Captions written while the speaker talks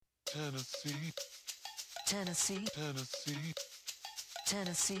Tennessee, Tennessee, Tennessee,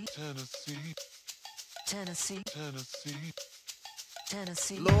 Tennessee, Tennessee, Tennessee, Tennessee.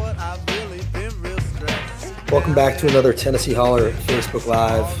 Tennessee. Lord, I've really been real stressed. Welcome back to another Tennessee Holler Facebook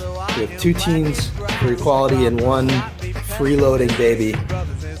Live with two teens for equality and one freeloading baby.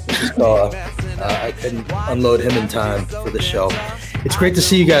 Which is called, I couldn't unload him in time for the show. It's great to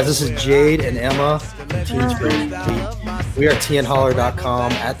see you guys. This is Jade and Emma from Teens for Equality. We are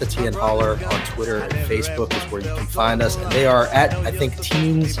tnholler.com, at the TN Holler on Twitter and Facebook is where you can find us. And they are at, I think,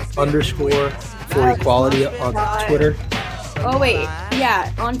 teens_for_equality on Twitter. Oh, wait. Yeah,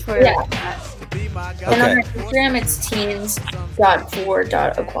 on Twitter. Yeah. And on our Instagram, it's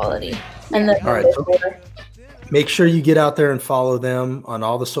teens.for.equality. And then All right. So make sure you get out there and follow them on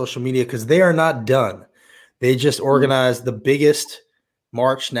all the social media because they are not done. They just organized the biggest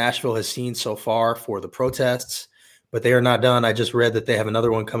march Nashville has seen so far for the protests, but they are not done. I just read that they have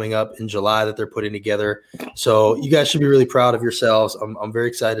another one coming up in July that they're putting together. So you guys should be really proud of yourselves. I'm very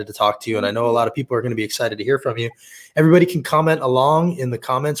excited to talk to you, and I know a lot of people are going to be excited to hear from you. Everybody can comment along in the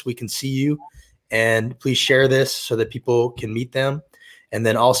comments. We can see you, and please share this so that people can meet them. And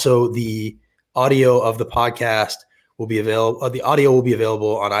then also the audio of the podcast will be available. The audio will be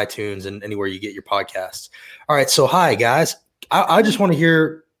available on iTunes and anywhere you get your podcasts. All right. So, hi, guys. I just want to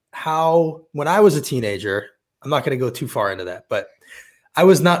hear how, when I was a teenager, I'm not going to go too far into that, but I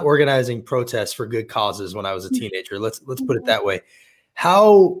was not organizing protests for good causes when I was a teenager. Let's put it that way.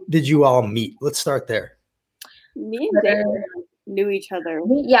 How did you all meet? Let's start there. Me and David knew each other.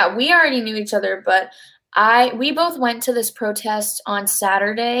 we already knew each other, but we both went to this protest on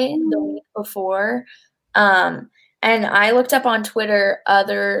Saturday the week before. And I looked up on Twitter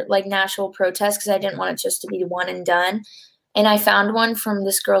other like Nashville protests because I didn't want it just to be one and done. And I found one from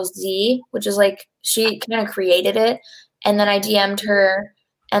this girl Z, which is like she kind of created it. And then I DM'd her,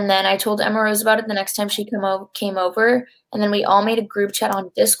 and then I told Emma Rose about it the next time she came over. And then we all made a group chat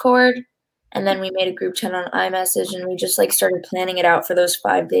on Discord, and then we made a group chat on iMessage, and we just like started planning it out for those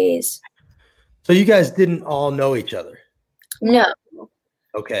 5 days. So you guys didn't all know each other? No.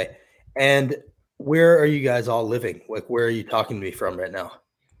 Okay. And where are you guys all living? Like, where are you talking to me from right now?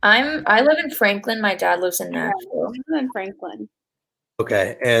 I live in Franklin. My dad lives in Nashville. I'm in Franklin.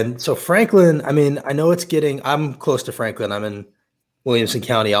 Okay. And so Franklin, I mean, I know I'm close to Franklin. I'm in Williamson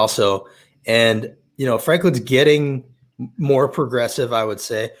County also. And, Franklin's getting more progressive, I would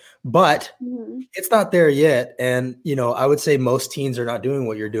say, but it's not there yet. And, I would say most teens are not doing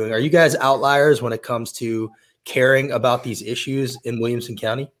what you're doing. Are you guys outliers when it comes to caring about these issues in Williamson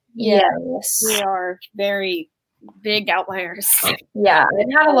County? Yes. We are very big outliers. Yeah.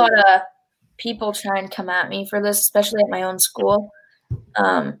 I've had a lot of people try and come at me for this, especially at my own school,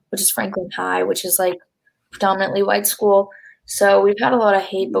 which is Franklin High, which is like predominantly white school. So we've had a lot of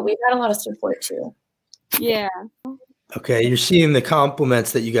hate, but we've had a lot of support too. Yeah. Okay, you're seeing the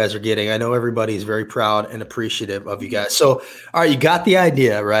compliments that you guys are getting. I know everybody's very proud and appreciative of you guys. So, all right, you got the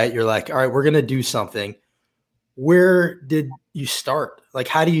idea, right? You're like, all right, we're going to do something. Where did you start? Like,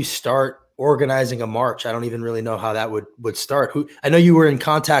 how do you start organizing a march? I don't even really know how that would start. I know you were in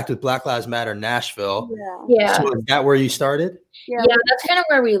contact with Black Lives Matter Nashville. Yeah. So is that where you started? Yeah, that's kind of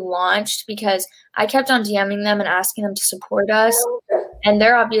where we launched because I kept on DMing them and asking them to support us. And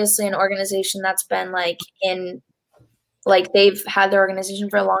they're obviously an organization that's been they've had their organization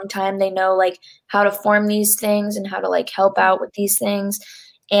for a long time. They know like how to form these things and how to like help out with these things.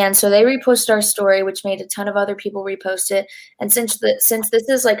 And so they reposted our story, which made a ton of other people repost it. And since this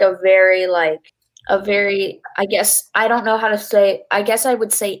is like a very, I guess, I don't know how to say, I guess I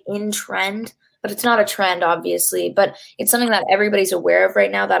would say in trend, but it's not a trend, obviously. But it's something that everybody's aware of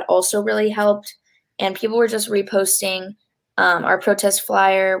right now that also really helped. And people were just reposting our protest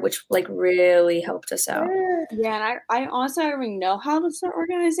flyer, which like really helped us out. Yeah, and I honestly don't even know how to start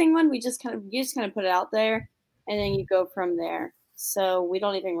organizing one. You just kind of put it out there, and then you go from there. So we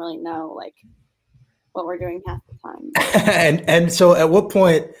don't even really know like what we're doing half the time. and so at what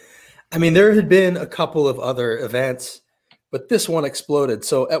point, I mean, there had been a couple of other events, but this one exploded.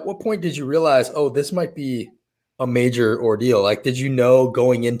 So at what point did you realize, oh, this might be a major ordeal? Like, did you know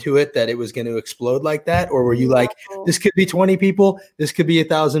going into it that it was going to explode like that? Or were you like, this could be 20 people, this could be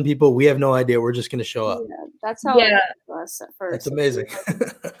 1,000 people. We have no idea. We're just going to show up. Yeah, that's how it was at first. That's amazing.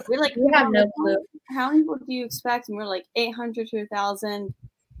 We have no clue. How many people do you expect? And we're like 800 to 1,000.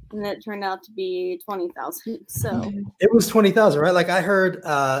 And it turned out to be 20,000. So it was 20,000, right? Like I heard,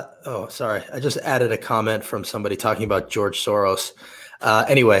 sorry. I just added a comment from somebody talking about George Soros.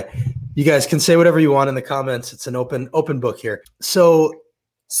 Anyway, you guys can say whatever you want in the comments. It's an open book here. So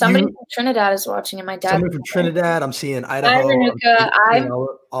Somebody You- from Trinidad is watching, and my dad. Somebody from Trinidad. I'm seeing Idaho. Renuka. I'm seeing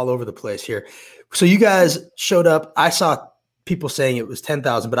all over the place here. So you guys showed up. I saw people saying it was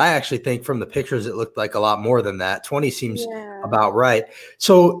 10,000, but I actually think from the pictures it looked like a lot more than that. 20 seems about right.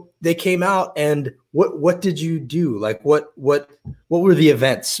 So they came out, and what did you do? Like what were the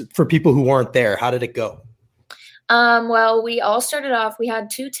events for people who weren't there? How did it go? Well, we all started off. We had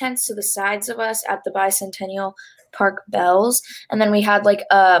 2 tents to the sides of us at the Bicentennial Park bells, and then we had like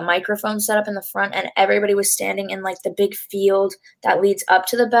a microphone set up in the front, and everybody was standing in like the big field that leads up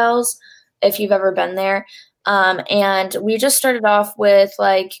to the bells, if you've ever been there. And we just started off with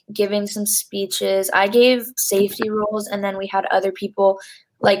like giving some speeches. I gave safety rules, and then we had other people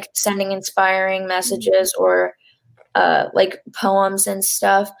like sending inspiring messages or like poems and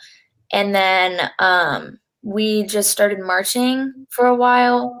stuff. And then we just started marching for a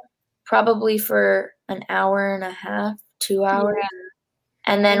while, probably for an hour and a half, 2 hours.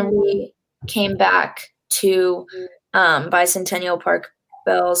 And then we came back to Bicentennial Park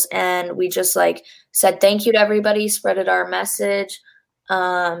bells, and we just like said thank you to everybody, spreaded our message,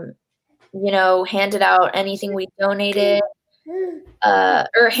 handed out anything we donated,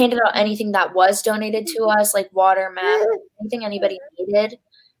 or handed out anything that was donated to us, like water, map, anything anybody needed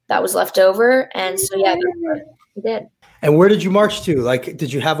that was left over. And so that's what we did. And where did you march to? Like,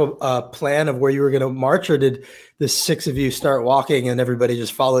 did you have a plan of where you were going to march, or did the 6 of you start walking and everybody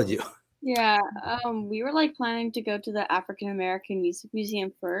just followed you? Yeah, we were like planning to go to the African American Music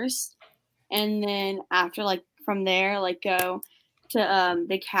Museum first, and then after like from there like go to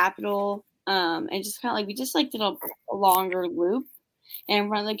the Capitol, and just kind of like we just like did a longer loop. And in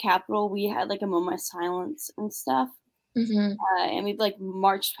front of the Capitol, we had like a moment of silence and stuff, and we like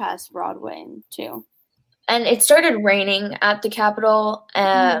marched past Broadway too. And it started raining at the Capitol,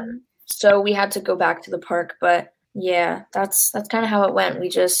 so we had to go back to the park. But yeah, that's kind of how it went. We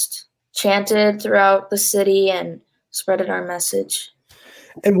just chanted throughout the city and spreaded our message.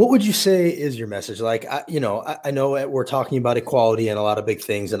 And what would you say is your message? Like, I know we're talking about equality and a lot of big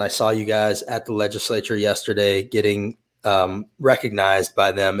things, and I saw you guys at the legislature yesterday getting recognized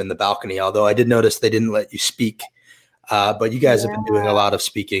by them in the balcony, although I did notice they didn't let you speak, but you guys have been doing a lot of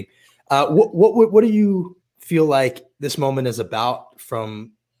speaking. What do you feel like this moment is about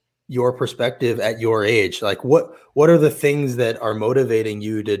from your perspective at your age? Like what are the things that are motivating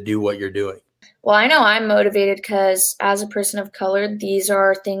you to do what you're doing? Well, I know I'm motivated because as a person of color, these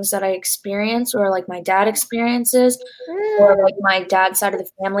are things that I experience, or like my dad experiences, or like my dad's side of the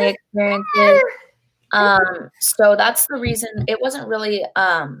family experiences. So that's the reason. It wasn't really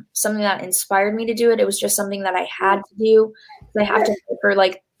something that inspired me to do it. It was just something that I had to do. I have to do for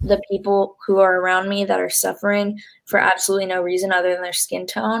like the people who are around me that are suffering for absolutely no reason other than their skin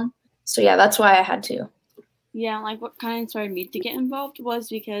tone. So yeah, that's why I had to. Yeah, like what kind of inspired me to get involved was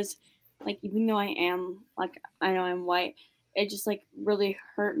because like even though I know I'm white, it just like really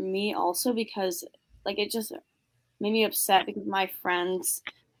hurt me also because like it just made me upset because my friends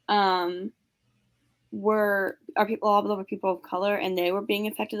a lot of them were people of color, and they were being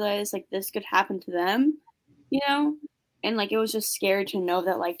affected by this. Like this could happen to them, and like it was just scary to know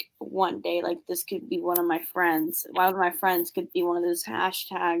that like one day like this could be one of my friends could be one of those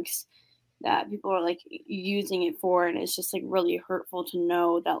hashtags that people are like using it for, and it's just like really hurtful to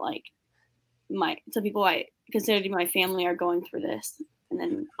know that like some people I consider to be my family are going through this, and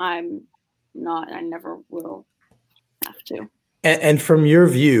then I'm not, and I never will have to. And from your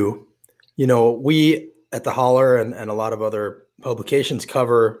view, we at the Holler and a lot of other publications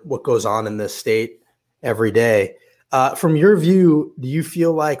cover what goes on in this state every day. From your view, do you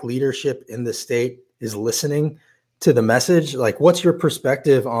feel like leadership in the state is listening to the message? Like, what's your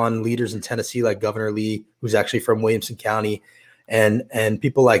perspective on leaders in Tennessee, like Governor Lee, who's actually from Williamson County, and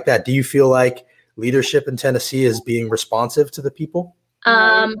people like that? Do you feel like leadership in Tennessee is being responsive to the people?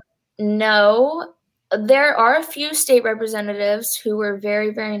 No. There are a few state representatives who were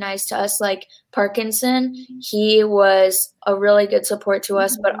very, very nice to us, like Parkinson. He was a really good support to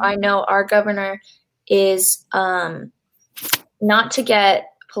us, but I know our governor is not to get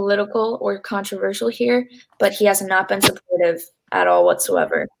political or controversial here, but he has not been supportive at all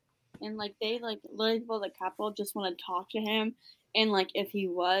whatsoever. And like they like literally people at the Capitol just want to talk to him, and like if he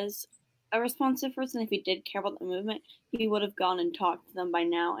was a responsive person, if he did care about the movement, he would have gone and talked to them by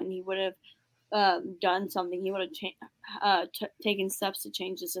now, and he would have done something. He would have taken steps to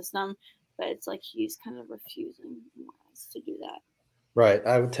change the system, but it's like he's kind of refusing to do that. Right.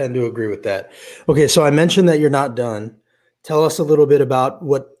 I would tend to agree with that. Okay, so I mentioned that you're not done. Tell us a little bit about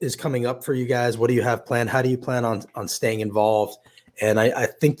what is coming up for you guys. What do you have planned? How do you plan on staying involved? And I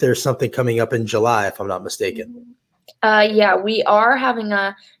think there's something coming up in July, if I'm not mistaken. Yeah, we are having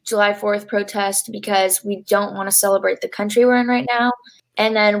a July 4th protest because we don't want to celebrate the country we're in right now.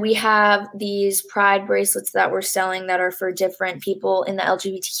 And then we have these pride bracelets that we're selling that are for different people in the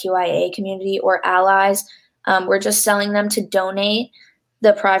LGBTQIA community or allies. We're just selling them to donate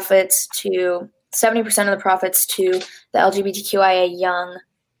the profits to 70% of the profits to the LGBTQIA young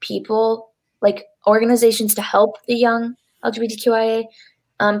people, like organizations to help the young LGBTQIA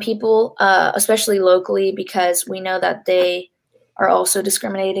people, especially locally, because we know that they are also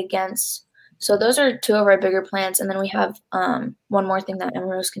discriminated against. So those are two of our bigger plans. And then we have one more thing that Emma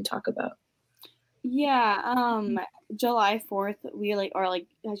Rose can talk about. Yeah, July 4th, we are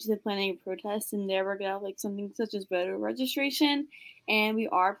actually planning a protest, and there we're gonna have something such as voter registration, and we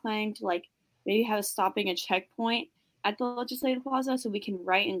are planning to maybe have a stopping a checkpoint at the Legislative Plaza so we can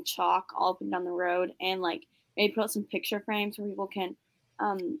write in chalk all up and down the road, and maybe put out some picture frames where people can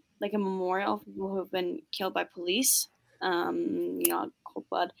a memorial for people who have been killed by police, cold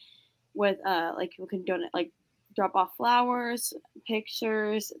blood, with people can donate, drop off flowers,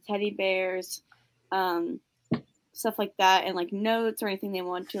 pictures, teddy bears, stuff like that, and notes or anything they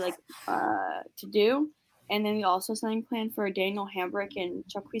want to do. And then we also something planned for Daniel Hambrick and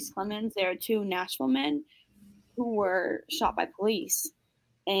Chuckweese Clemens. They are two Nashville men who were shot by police.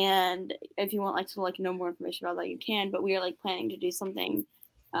 And if you want to know more information about that, you can. But we are planning to do something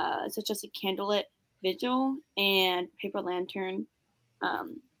such as a candlelit vigil and paper lantern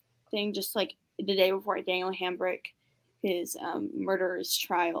thing, just the day before Daniel Hambrick, his murderer's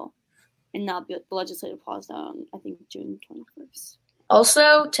trial, and that'll be at the Legislative Plaza on, I think, June 21st.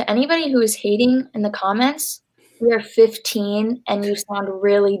 Also, to anybody who is hating in the comments, we are 15 and you sound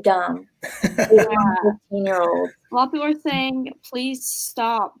really dumb. 15-year-old. A lot of people are saying, please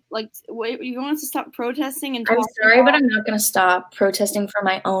stop. Wait, you want us to stop protesting? And I'm sorry, but I'm not going to stop protesting for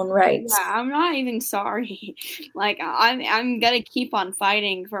my own rights. Yeah, I'm not even sorry. I'm going to keep on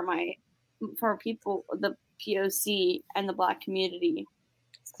fighting for people, the POC and the Black community.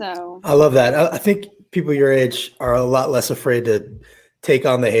 So I love that. I think people your age are a lot less afraid to take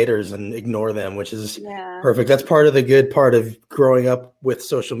on the haters and ignore them, which is perfect. That's part of the good part of growing up with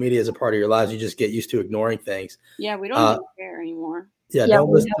social media as a part of your lives. You just get used to ignoring things. Yeah, we don't even care anymore. Yeah,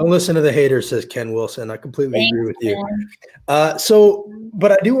 don't listen to the haters, says Ken Wilson. I completely agree with you.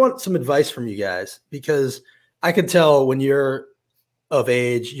 But I do want some advice from you guys, because I can tell when you're of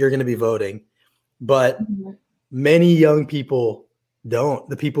age, you're going to be voting, but many young people don't.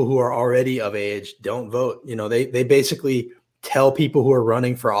 The people who are already of age don't vote. They basically tell people who are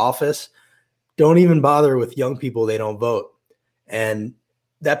running for office, don't even bother with young people, they don't vote. And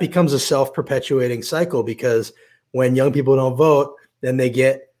that becomes a self-perpetuating cycle, because when young people don't vote, then they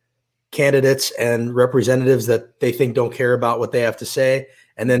get candidates and representatives that they think don't care about what they have to say,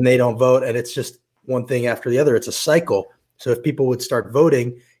 and then they don't vote, and it's just one thing after the other. It's a cycle. So if people would start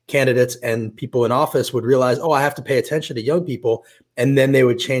voting, candidates and people in office would realize, oh, I have to pay attention to young people, and then they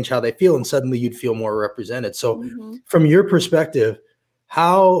would change how they feel, and suddenly you'd feel more represented. So from your perspective,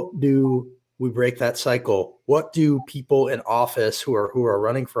 how do we break that cycle? What do people in office who are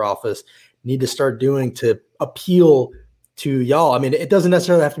running for office need to start doing to appeal to y'all? I mean, it doesn't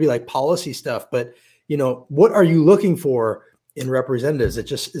necessarily have to be policy stuff, but what are you looking for in representatives?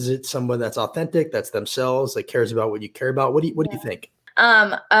 Is it someone that's authentic, that's themselves, that cares about what you care about? What do you think?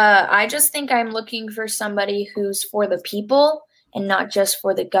 I just think I'm looking for somebody who's for the people and not just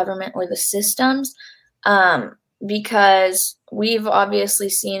for the government or the systems, because we've obviously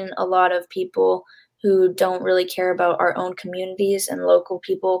seen a lot of people who don't really care about our own communities and local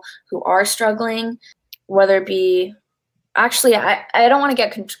people who are struggling, whether it be actually, I don't want to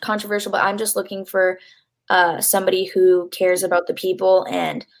get controversial, but I'm just looking for somebody who cares about the people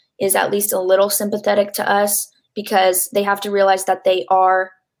and is at least a little sympathetic to us, because they have to realize that they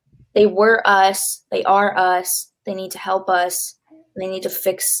were us, they are us, they need to help us, they need to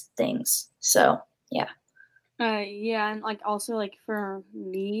fix things. So, yeah. And also for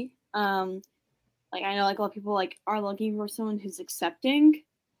me, I know a lot of people are looking for someone who's accepting,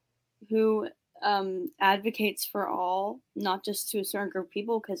 who advocates for all, not just to a certain group of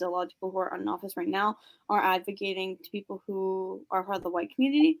people, because a lot of people who are in office right now are advocating to people who are part of the white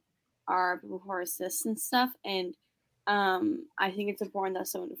community, are people who are cis and stuff. And I think it's important that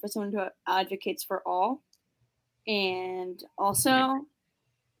someone who advocates for all. And also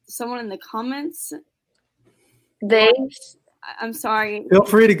someone in the comments, I'm sorry. Feel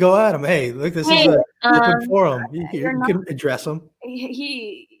free to go at him. Hey, look, this is an open forum. You can address them.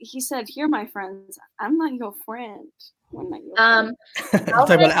 He said, "Here, my friends, I'm not your friend." I'm not your friend.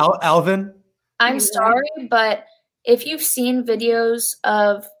 Talking about Alvin. I'm sorry, but if you've seen videos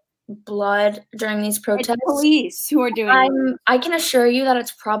of blood during these It's protests, police who are doing it. I can assure you that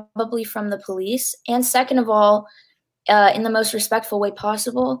it's probably from the police. And second of all, in the most respectful way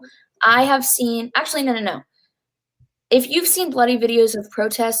possible, I have seen, actually, no. If you've seen bloody videos of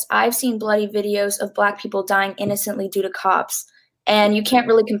protests, I've seen bloody videos of Black people dying innocently due to cops. And you can't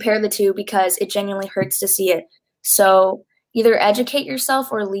really compare the two because it genuinely hurts to see it. So either educate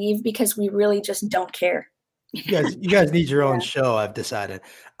yourself or leave because we really just don't care. You guys need your own show, I've decided.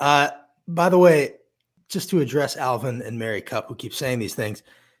 By the way, just to address Alvin and Mary Cup, who keep saying these things,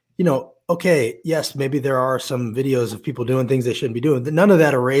 okay, yes, maybe there are some videos of people doing things they shouldn't be doing. None of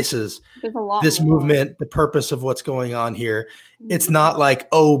that erases There's a lot this more. movement, the purpose of what's going on here. It's not like,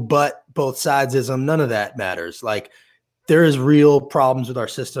 oh, but both sidesism. None of that matters. Like, there is real problems with our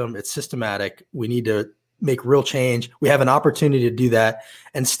system. It's systematic. We need to make real change. We have an opportunity to do that.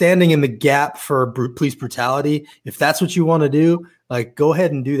 And standing in the gap for police brutality, if that's what you want to do, like, go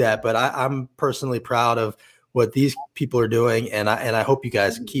ahead and do that. But I'm personally proud of what these people are doing. And I hope you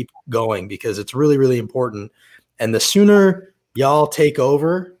guys keep going because it's really, really important. And the sooner y'all take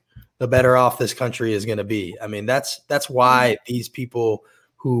over, the better off this country is going to be. I mean, that's why these people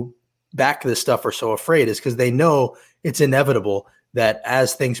who back this stuff are so afraid, is because they know it's inevitable that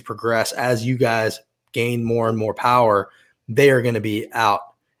as things progress, as you guys gain more and more power, they are going to be out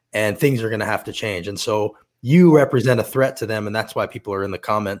and things are going to have to change. And so you represent a threat to them. And that's why people are in the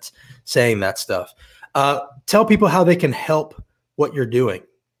comments saying that stuff. Tell people how they can help what you're doing.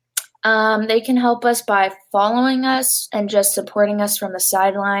 They can help us by following us and just supporting us from the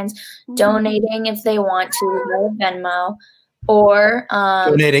sidelines, donating if they want to, via Venmo, or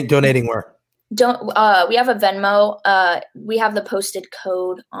donating where? We have a Venmo. We have the posted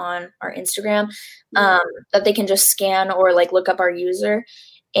code on our Instagram that they can just scan or like look up our user,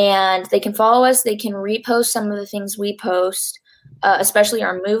 and they can follow us. They can repost some of the things we post, especially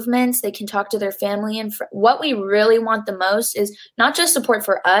our movements. They can talk to their family. And what we really want the most is not just support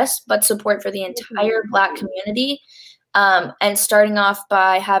for us, but support for the entire Black community. And starting off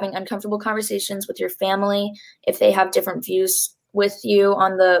by having uncomfortable conversations with your family if they have different views with you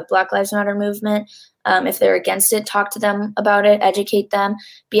on the Black Lives Matter movement. If they're against it, talk to them about it, educate them,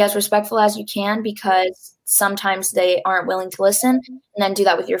 be as respectful as you can, because sometimes they aren't willing to listen. And then do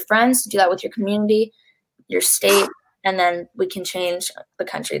that with your friends, do that with your community, your state, and then we can change the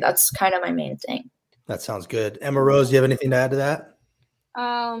country. That's kind of my main thing. That sounds good. Emma Rose, do you have anything to add to that?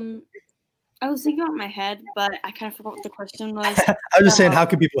 I was thinking about my head, but I kind of forgot what the question was. I was just saying, how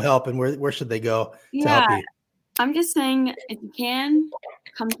can people help and where should they go to help you? I'm just saying, if you can,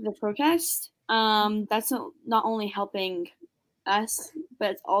 come to the protest. That's not only helping us,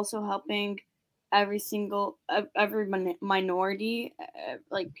 but it's also helping every minority,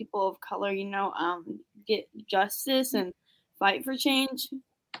 like people of color, get justice and fight for change.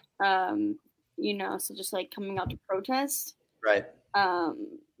 So just like coming out to protest. Right.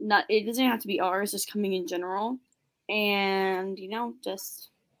 It doesn't have to be ours, just coming in general. And, just.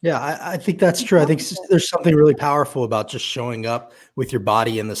 Yeah, I think that's true. I think there's something really powerful about just showing up with your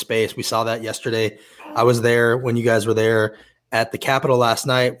body in the space. We saw that yesterday. I was there when you guys were there at the Capitol last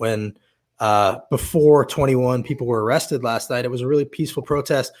night when before 21 people were arrested last night. It was a really peaceful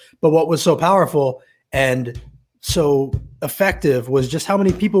protest. But what was so powerful and so effective was just how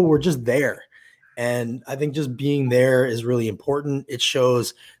many people were just there. And I think just being there is really important. It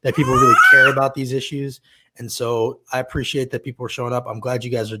shows that people really care about these issues. And so I appreciate that people are showing up. I'm glad you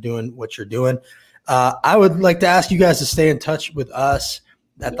guys are doing what you're doing. I would like to ask you guys to stay in touch with us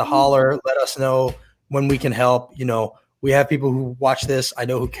at the Holler. Let us know when we can help. We have people who watch this, I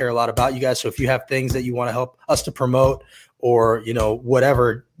know, who care a lot about you guys. So if you have things that you want to help us to promote or,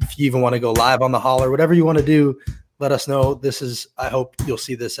 whatever, if you even want to go live on the Holler, whatever you want to do, let us know. I hope you'll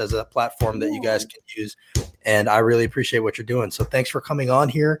see this as a platform that you guys can use. And I really appreciate what you're doing. So thanks for coming on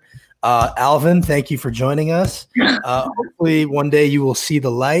here. Alvin, thank you for joining us. Hopefully one day you will see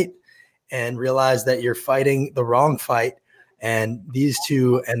the light and realize that you're fighting the wrong fight. And these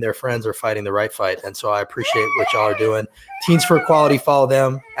two and their friends are fighting the right fight. And so I appreciate what y'all are doing. Teens for Equality, follow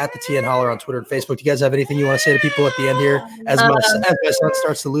them at the TN Holler on Twitter and Facebook. Do you guys have anything you want to say to people at the end here as my son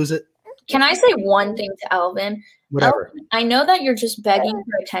starts to lose it? Can I say one thing to Alvin? Whatever. Alvin, I know that you're just begging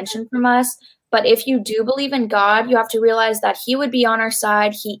for attention from us, but if you do believe in God, you have to realize that he would be on our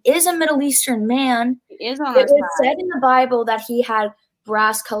side. He is a Middle Eastern man. He is on our side. It was said in the Bible that he had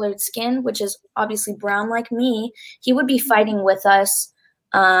brass-colored skin, which is obviously brown like me. He would be fighting with us.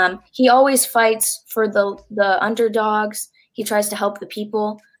 He always fights for the underdogs. He tries to help the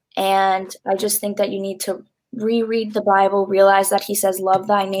people. And I just think that you need to reread the Bible, realize that he says, love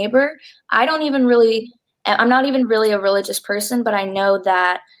thy neighbor. I'm not even really a religious person, but I know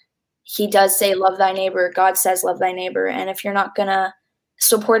that he does say, love thy neighbor. God says, love thy neighbor. And if you're not going to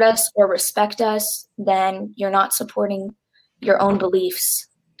support us or respect us, then you're not supporting your own beliefs,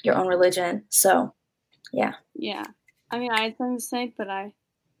 your own religion. So, yeah. Yeah. I mean, I had something to say, but I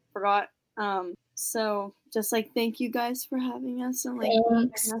forgot. So just like, thank you guys for having us and like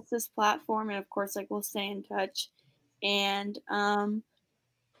Thanks. giving us this platform. And of course, like we'll stay in touch. And, I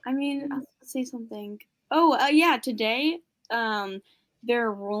mean, I was gonna say something. Oh, yeah. Today,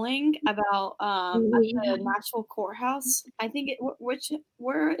 they're ruling about at the Nashville courthouse. I think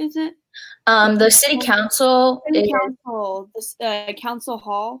where is it? The city council. City council. This council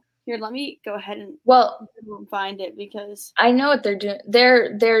hall. Here, let me go ahead and find it because I know what they're doing.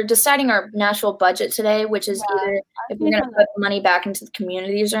 They're deciding our national budget today, which is either if we're going to put money back into the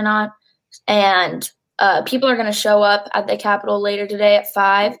communities or not. And people are going to show up at the Capitol later today at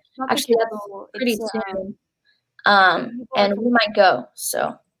 5. Actually, that's pretty soon. And we might go.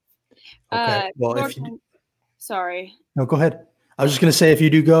 So. Okay. Well, sorry. No, go ahead. I was just going to say, if you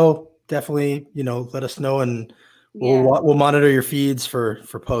do go, definitely, let us know, and we'll monitor your feeds for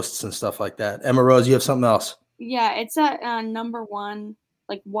posts and stuff like that. Emma Rose, you have something else? Yeah, it's at number 1,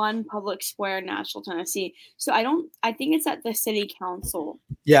 like 1 Public Square, Nashville, Tennessee. So I think it's at the city council.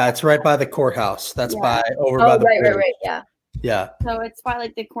 Yeah, it's right by the courthouse. That's by the right. Yeah. Yeah. So it's by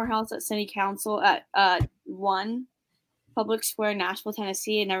like the courthouse at city council at 1 Public Square, Nashville,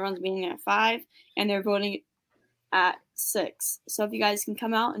 Tennessee, and everyone's meeting at 5, and they're voting at 6. So if you guys can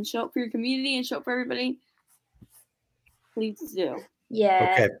come out and show up for your community and show up for everybody, please do.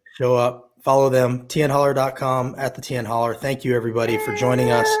 Yeah. Okay. Show up. Follow them. TNHoller.com at the TN Holler. Thank you, everybody, for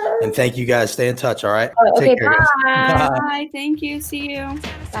joining us. And thank you, guys. Stay in touch. All right. Okay. Take care, Bye. Bye. Thank you. See you.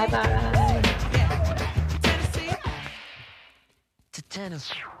 Bye. To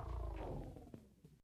Tennessee.